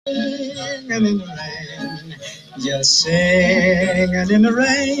Singing in the rain, just singing in the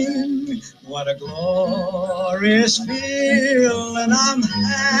rain. What a glorious feeling! I'm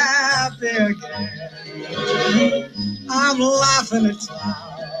happy again. I'm laughing at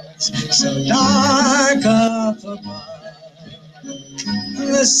clouds so dark up above.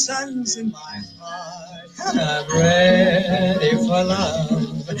 The sun's in my heart, and I'm ready for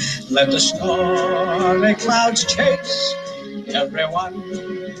love. Let the stormy clouds chase everyone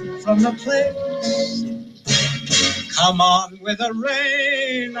from the place. Come on with the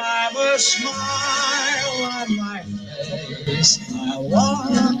rain, I've a smile on my face. I walk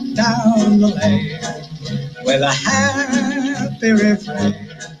down the lane with a happy refrain,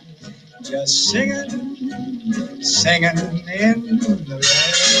 just singing in the rain,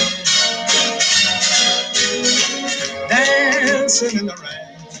 dancing in the rain.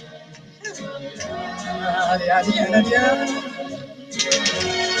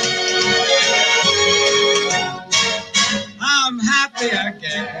 I'm happy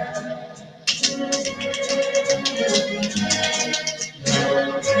again.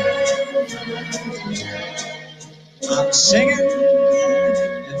 I'm singing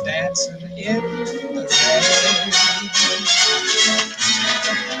and dancing in the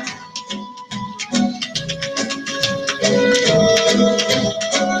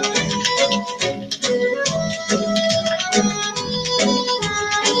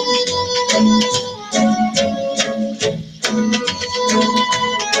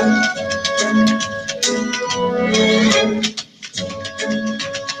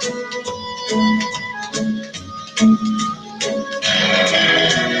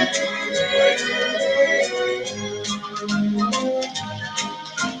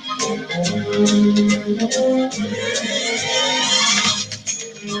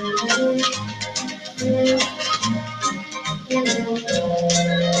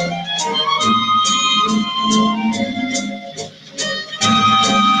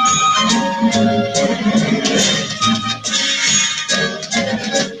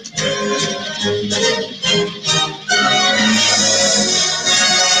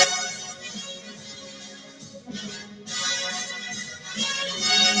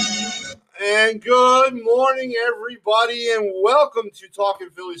And good morning, everybody, and welcome to Talking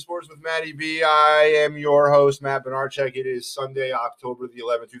Philly Sports with Matty B. I am your host, Matt Benarchek. It is Sunday, October the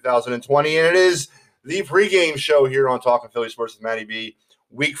 11th, 2020, and it is the pregame show here on Talking Philly Sports with Matty B.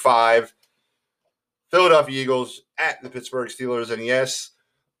 Week 5, Philadelphia Eagles at the Pittsburgh Steelers. And yes,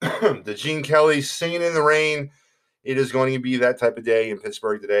 the Gene Kelly singing in the rain. It is going to be that type of day in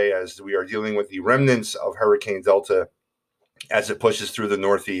Pittsburgh today as we are dealing with the remnants of Hurricane Delta as it pushes through the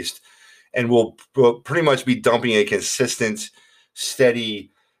Northeast. And we'll pretty much be dumping a consistent,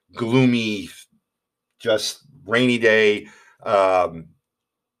 steady, gloomy, just rainy day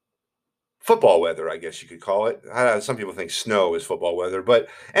football weather, I guess you could call it. Some people think snow is football weather, but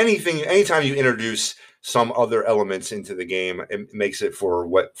anytime you introduce some other elements into the game, it makes it for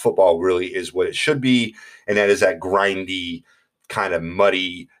what football really is, what it should be, and that is that grindy, kind of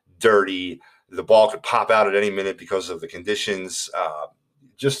muddy, dirty. The ball could pop out at any minute because of the conditions. I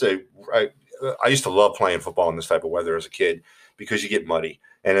used to love playing football in this type of weather as a kid because you get muddy,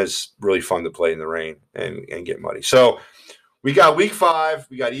 and it's really fun to play in the rain and get muddy. So we got week 5.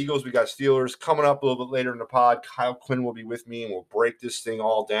 We got Eagles. We got Steelers coming up a little bit later in the pod. Kyle Quinn will be with me, and we'll break this thing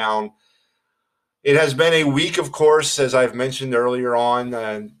all down. It has been a week, of course, as I've mentioned earlier on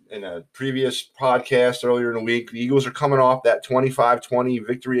in a previous podcast earlier in the week. The Eagles are coming off that 25-20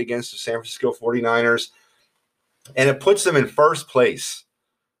 victory against the San Francisco 49ers, and it puts them in first place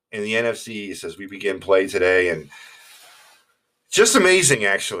in the NFC East as we begin play today. And just amazing,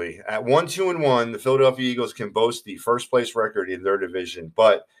 actually. At 1-2-1, the Philadelphia Eagles can boast the first place record in their division.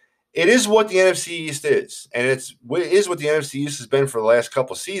 But it is what the NFC East is. And it is what the NFC East has been for the last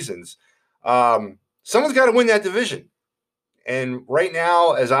couple seasons. Someone's got to win that division. And right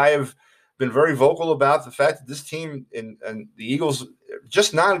now, as I have been very vocal about the fact that this team and the Eagles are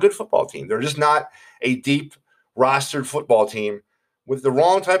just not a good football team. They're just not a deep rostered football team with the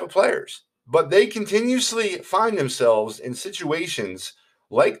wrong type of players. But they continuously find themselves in situations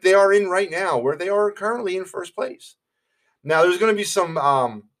like they are in right now, where they are currently in first place. Now, there's going to be some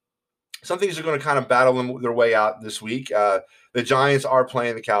things are going to kind of battle their way out this week. The Giants are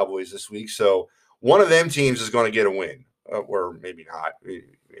playing the Cowboys this week, so one of them teams is going to get a win, or maybe not.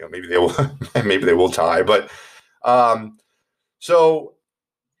 Maybe they will. Maybe they will tie. But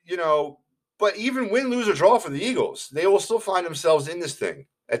But even win, lose, or draw for the Eagles, they will still find themselves in this thing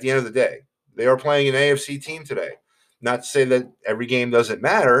at the end of the day. They are playing an AFC team today. Not to say that every game doesn't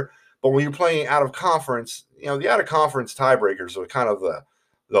matter, but when you're playing out of conference, the out of conference tiebreakers are kind of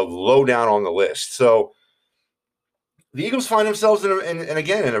low down on the list. So the Eagles find themselves in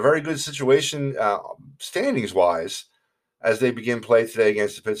a very good situation standings wise as they begin play today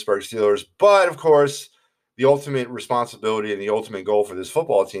against the Pittsburgh Steelers. But of course, the ultimate responsibility and the ultimate goal for this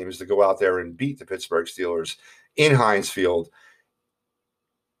football team is to go out there and beat the Pittsburgh Steelers in Heinz Field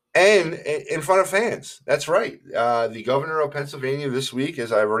and in front of fans. That's right. The governor of Pennsylvania this week,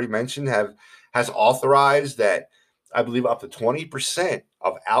 as I've already mentioned, has authorized that I believe up to 20%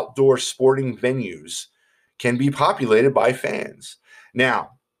 of outdoor sporting venues can be populated by fans.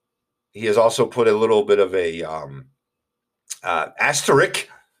 Now, he has also put a little bit of a asterisk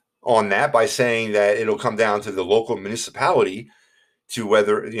on that by saying that it'll come down to the local municipality to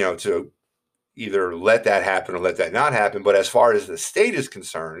whether, to either let that happen or let that not happen. But as far as the state is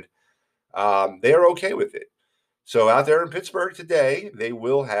concerned, they are okay with it. So out there in Pittsburgh today, they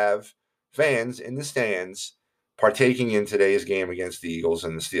will have fans in the stands partaking in today's game against the Eagles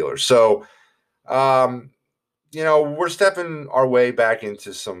and the Steelers. So, we're stepping our way back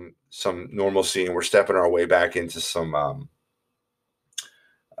into some normalcy, and we're stepping our way back into some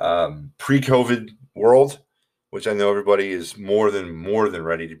pre-COVID world, which I know everybody is more than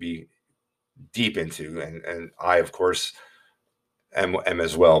ready to be deep into, and I, of course, am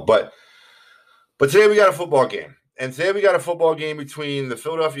as well. But today we got a football game, and today we got a football game between the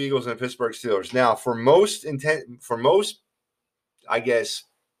Philadelphia Eagles and the Pittsburgh Steelers. Now, for most, I guess,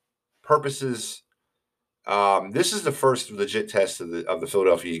 purposes, this is the first legit test of the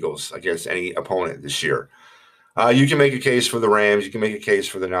Philadelphia Eagles against any opponent this year. You can make a case for the Rams, you can make a case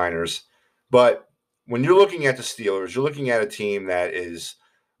for the Niners, but when you're looking at the Steelers, you're looking at a team that is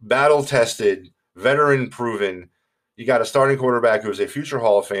battle-tested, veteran-proven. You got a starting quarterback who is a future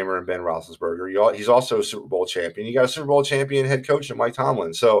Hall of Famer in Ben Roethlisberger. He's also a Super Bowl champion. You got a Super Bowl champion head coach in Mike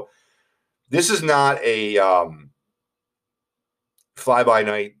Tomlin. So this is not a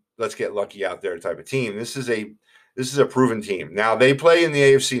fly-by-night, let's get lucky out there type of team. This is a proven team. Now, they play in the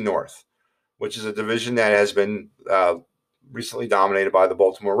AFC North, which is a division that has been recently dominated by the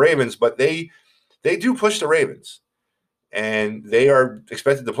Baltimore Ravens, but they do push the Ravens, and they are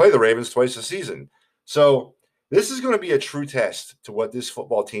expected to play the Ravens twice a season. So this is going to be a true test to what this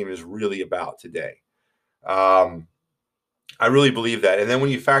football team is really about today. I really believe that. And then when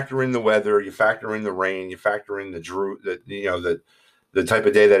you factor in the weather, you factor in the rain, you factor in the type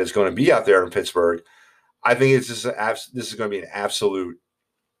of day that it's going to be out there in Pittsburgh, I think this is going to be an absolute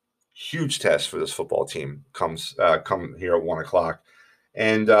huge test for this football team come here at 1:00.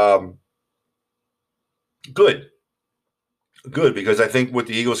 And good, because I think what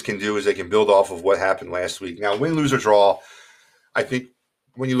the Eagles can do is they can build off of what happened last week. Now, win, lose, or draw, I think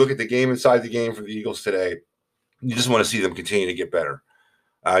when you look at the game inside the game for the Eagles today, you just want to see them continue to get better.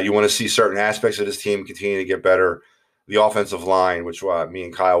 You want to see certain aspects of this team continue to get better. The offensive line, which me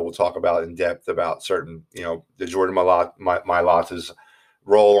and Kyle will talk about in depth about certain, the Jordan Mailata's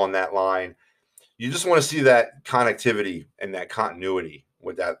role on that line. You just want to see that connectivity and that continuity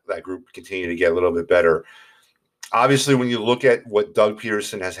with that group continue to get a little bit better. Obviously, when you look at what Doug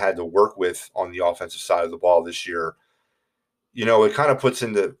Peterson has had to work with on the offensive side of the ball this year, it kind of puts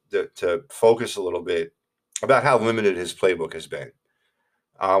into to focus a little bit about how limited his playbook has been.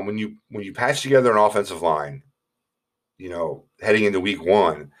 When you patch together an offensive line, heading into week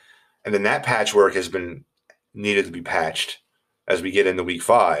 1, and then that patchwork has been needed to be patched as we get into week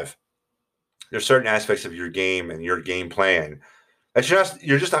 5, there's certain aspects of your game and your game plan that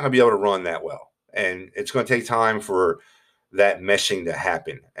you're just not going to be able to run that well. And it's going to take time for that meshing to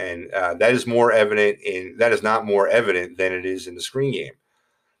happen. And that is not more evident than it is in the screen game.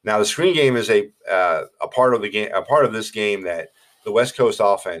 Now, the screen game is a part of the game, a part of this game that the West Coast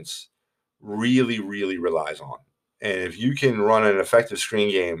offense really, really relies on. And if you can run an effective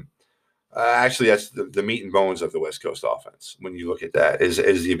screen game, actually, that's the meat and bones of the West Coast offense. When you look at that, is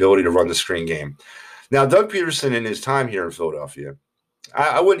the ability to run the screen game. Now, Doug Peterson, in his time here in Philadelphia,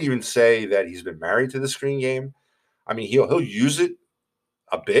 I wouldn't even say that he's been married to the screen game. I mean, he'll use it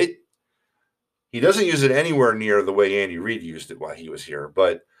a bit. He doesn't use it anywhere near the way Andy Reid used it while he was here,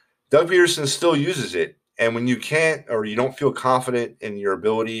 but Doug Peterson still uses it. And when you can't, or you don't feel confident in your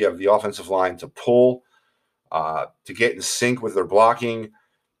ability of the offensive line to pull, to get in sync with their blocking,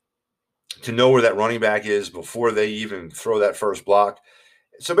 to know where that running back is before they even throw that first block.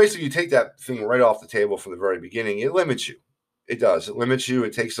 So basically, you take that thing right off the table from the very beginning. It limits you. It does. It limits you.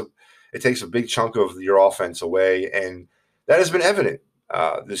 It takes a big chunk of your offense away, and that has been evident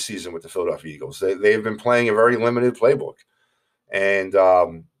this season with the Philadelphia Eagles. They have been playing a very limited playbook, and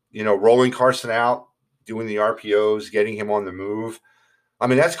rolling Carson out, doing the RPOs, getting him on the move. I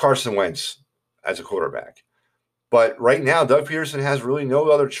mean, that's Carson Wentz as a quarterback. But right now, Doug Peterson has really no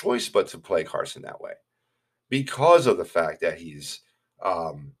other choice but to play Carson that way because of the fact that he's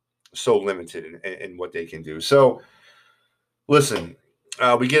so limited in what they can do. So, listen,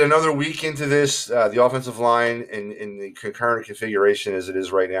 we get another week into this. The offensive line in the current configuration as it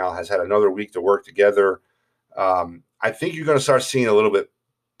is right now has had another week to work together. I think you're going to start seeing a little bit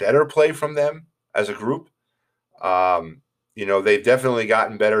better play from them as a group. They've definitely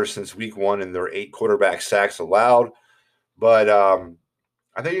gotten better since week one in their 8 quarterback sacks allowed. But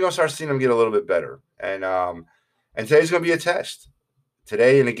I think you're going to start seeing them get a little bit better. And today's going to be a test.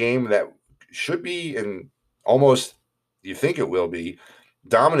 Today in a game that should be, and almost you think it will be,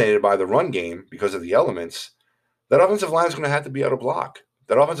 dominated by the run game because of the elements, that offensive line is going to have to be able to block.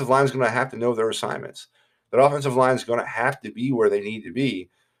 That offensive line is going to have to know their assignments. That offensive line is going to have to be where they need to be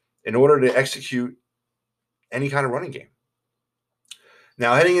in order to execute any kind of running game.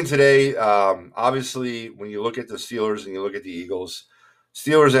 Now, heading in today, obviously, when you look at the Steelers and you look at the Eagles,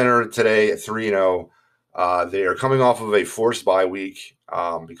 Steelers enter today at 3-0. They are coming off of a forced bye week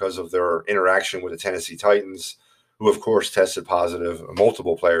because of their interaction with the Tennessee Titans, who, of course, tested positive.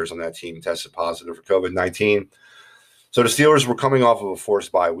 Multiple players on that team tested positive for COVID-19. So the Steelers were coming off of a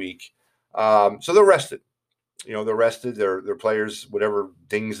forced bye week. So they're rested. They're rested. Their players, whatever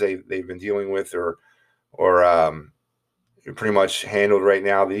things they've been dealing with or pretty much handled right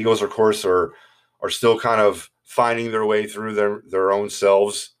now. The Eagles, of course, are still kind of finding their way through their own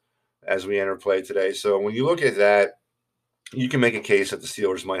selves as we enter play today. So when you look at that, you can make a case that the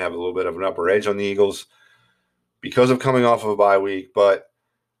Steelers might have a little bit of an upper edge on the Eagles because of coming off of a bye week. But,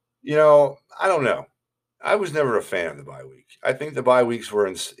 I don't know. I was never a fan of the bye week. I think the bye weeks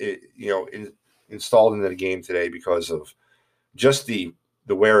were, installed into the game today because of just the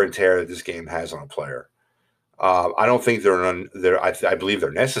wear and tear that this game has on a player. I don't think I believe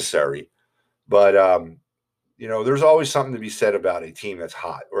they're necessary, but there's always something to be said about a team that's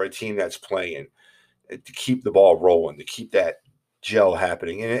hot or a team that's playing to keep the ball rolling, to keep that gel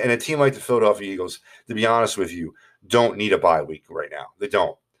happening. And a team like the Philadelphia Eagles, to be honest with you, don't need a bye week right now. They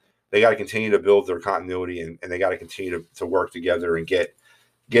don't. They got to continue to build their continuity and they got to continue to work together and get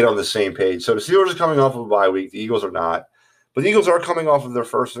on the same page. So the Steelers are coming off of a bye week. The Eagles are not. But the Eagles are coming off of their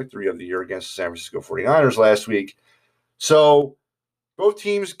first victory of the year against the San Francisco 49ers last week. So both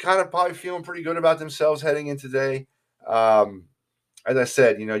teams kind of probably feeling pretty good about themselves heading into today. As I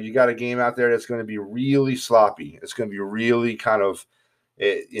said, you got a game out there that's going to be really sloppy. It's going to be really kind of,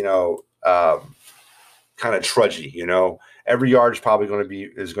 kind of trudgy. Every yard is probably going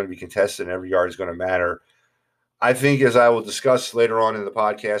to be contested, and every yard is going to matter. I think, as I will discuss later on in the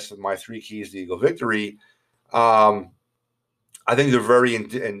podcast, my 3 keys to Eagle victory. I think they're very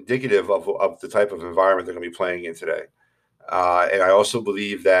indicative of the type of environment they're going to be playing in today. And I also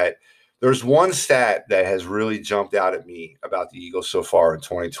believe that there's one stat that has really jumped out at me about the Eagles so far in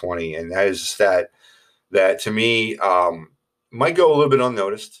 2020, and that is a stat that, to me, might go a little bit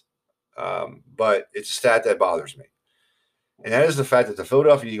unnoticed, but it's a stat that bothers me. And that is the fact that the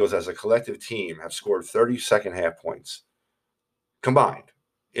Philadelphia Eagles, as a collective team, have scored 30 second-half points combined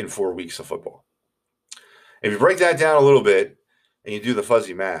in 4 weeks of football. If you break that down a little bit, and you do the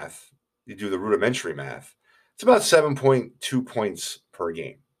fuzzy math, you do the rudimentary math, it's about 7.2 points per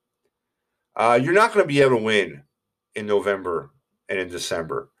game. You're not going to be able to win in November and in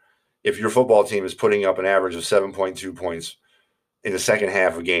December if your football team is putting up an average of 7.2 points in the second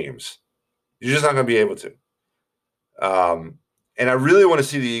half of games. You're just not going to be able to. And I really want to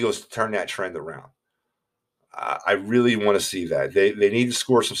see the Eagles turn that trend around. I really want to see that. They need to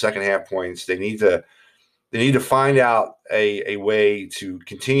score some second half points. They need to find out a way to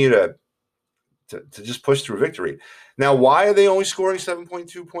continue to just push through victory. Now, why are they only scoring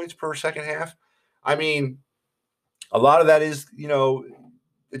 7.2 points per second half? I mean, a lot of that is,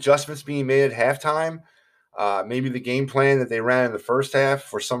 adjustments being made at halftime. Maybe the game plan that they ran in the first half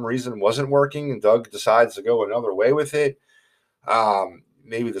for some reason wasn't working, and Doug decides to go another way with it.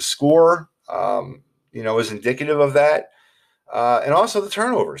 Maybe the score, is indicative of that. And also the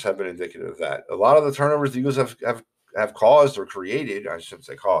turnovers have been indicative of that. A lot of the turnovers the Eagles have caused or created, I shouldn't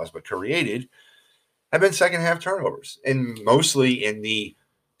say caused, but created, have been second half turnovers. And mostly in the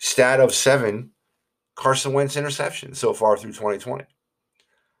stat of 7 Carson Wentz interceptions so far through 2020.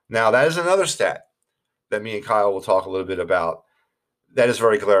 Now, that is another stat that me and Kyle will talk a little bit about that is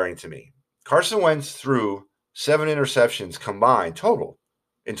very glaring to me. Carson Wentz threw 7 interceptions combined total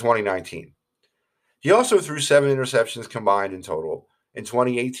in 2019. He also threw 7 interceptions combined in total in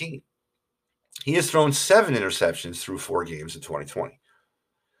 2018. He has thrown 7 interceptions through 4 games in 2020.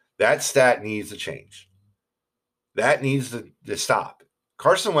 That stat needs to change. That needs to stop.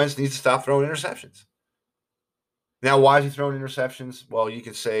 Carson Wentz needs to stop throwing interceptions. Now, why is he throwing interceptions? Well, you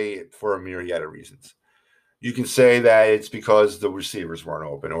can say for a myriad of reasons. You can say that it's because the receivers weren't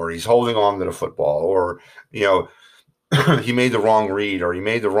open, or he's holding on to the football, or, he made the wrong read, or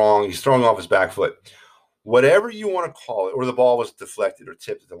he's throwing off his back foot. Whatever you want to call it, or the ball was deflected or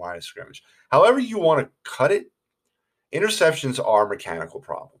tipped at the line of scrimmage. However you want to cut it, interceptions are mechanical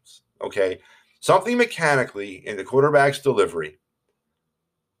problems, okay? Something mechanically in the quarterback's delivery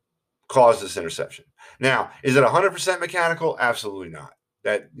caused this interception. Now, is it 100% mechanical? Absolutely not.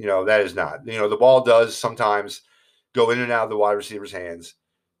 That is not. The ball does sometimes go in and out of the wide receiver's hands,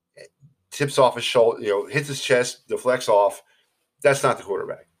 tips off his shoulder, hits his chest, deflects off. That's not the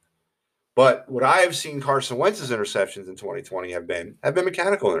quarterback. But what I have seen Carson Wentz's interceptions in 2020 have been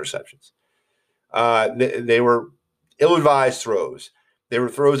mechanical interceptions. They were ill-advised throws. They were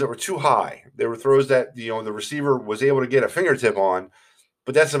throws that were too high. They were throws that the receiver was able to get a fingertip on,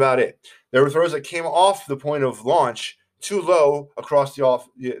 but that's about it. There were throws that came off the point of launch too low across the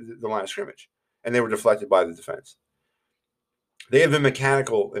line of scrimmage, and they were deflected by the defense. They have been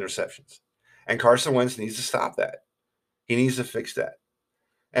mechanical interceptions, and Carson Wentz needs to stop that. He needs to fix that.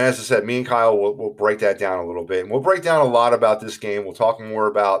 And as I said, me and Kyle will break that down a little bit, and we'll break down a lot about this game. We'll talk more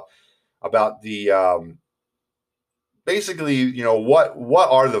about the basically,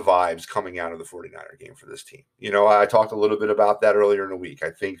 what are the vibes coming out of the 49er game for this team? I talked a little bit about that earlier in the week. I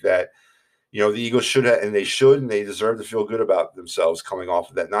think that, the Eagles should have, and they deserve to feel good about themselves coming off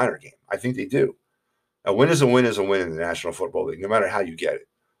of that Niner game. I think they do. A win is a win in the National Football League, no matter how you get it.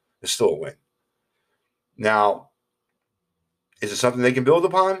 It's still a win. Now, is it something they can build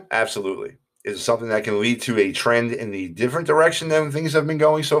upon? Absolutely. Is it something that can lead to a trend in the different direction than things have been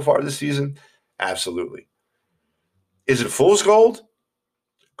going so far this season? Absolutely. Is it fool's gold?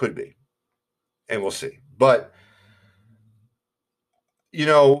 Could be. And we'll see. But,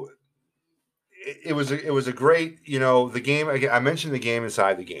 it was a great, the game. I mentioned the game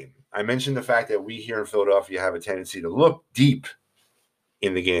inside the game. I mentioned the fact that we here in Philadelphia have a tendency to look deep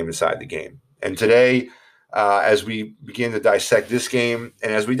in the game inside the game. And today, as we begin to dissect this game,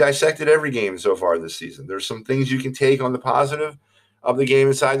 and as we dissected every game so far this season, there's some things you can take on the positive of the game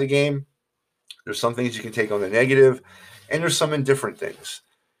inside the game. There's some things you can take on the negative, and there's some indifferent things.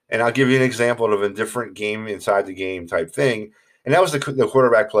 And I'll give you an example of a different game inside the game type thing. And that was the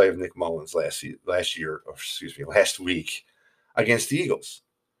quarterback play of Nick Mullins last week against the Eagles.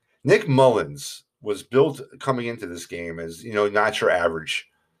 Nick Mullins was built coming into this game as, not your average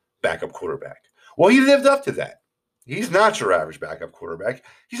backup quarterback. Well, he lived up to that. He's not your average backup quarterback.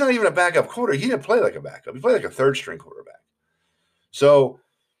 He's not even a backup quarterback. He didn't play like a backup. He played like a third-string quarterback. So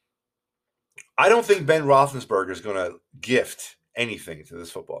I don't think Ben Roethlisberger is going to gift anything to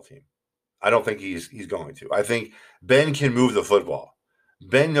this football team. I don't think he's going to. I think Ben can move the football.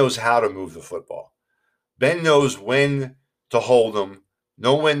 Ben knows how to move the football. Ben knows when to hold them,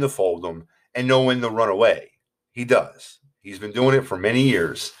 know when to fold them, and know when to run away. He does. He's been doing it for many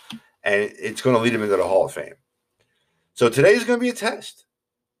years, and it's going to lead him into the Hall of Fame. So today's going to be a test.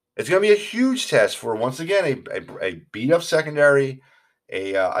 It's going to be a huge test for, once again, a beat-up secondary,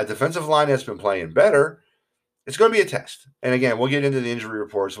 a defensive line that's been playing better. It's going to be a test. And again, we'll get into the injury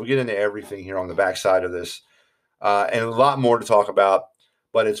reports. We'll get into everything here on the backside of this, and a lot more to talk about.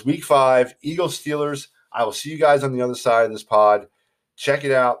 But it's Week 5, Eagles-Steelers. I will see you guys on the other side of this pod. Check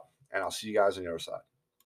it out, and I'll see you guys on the other side.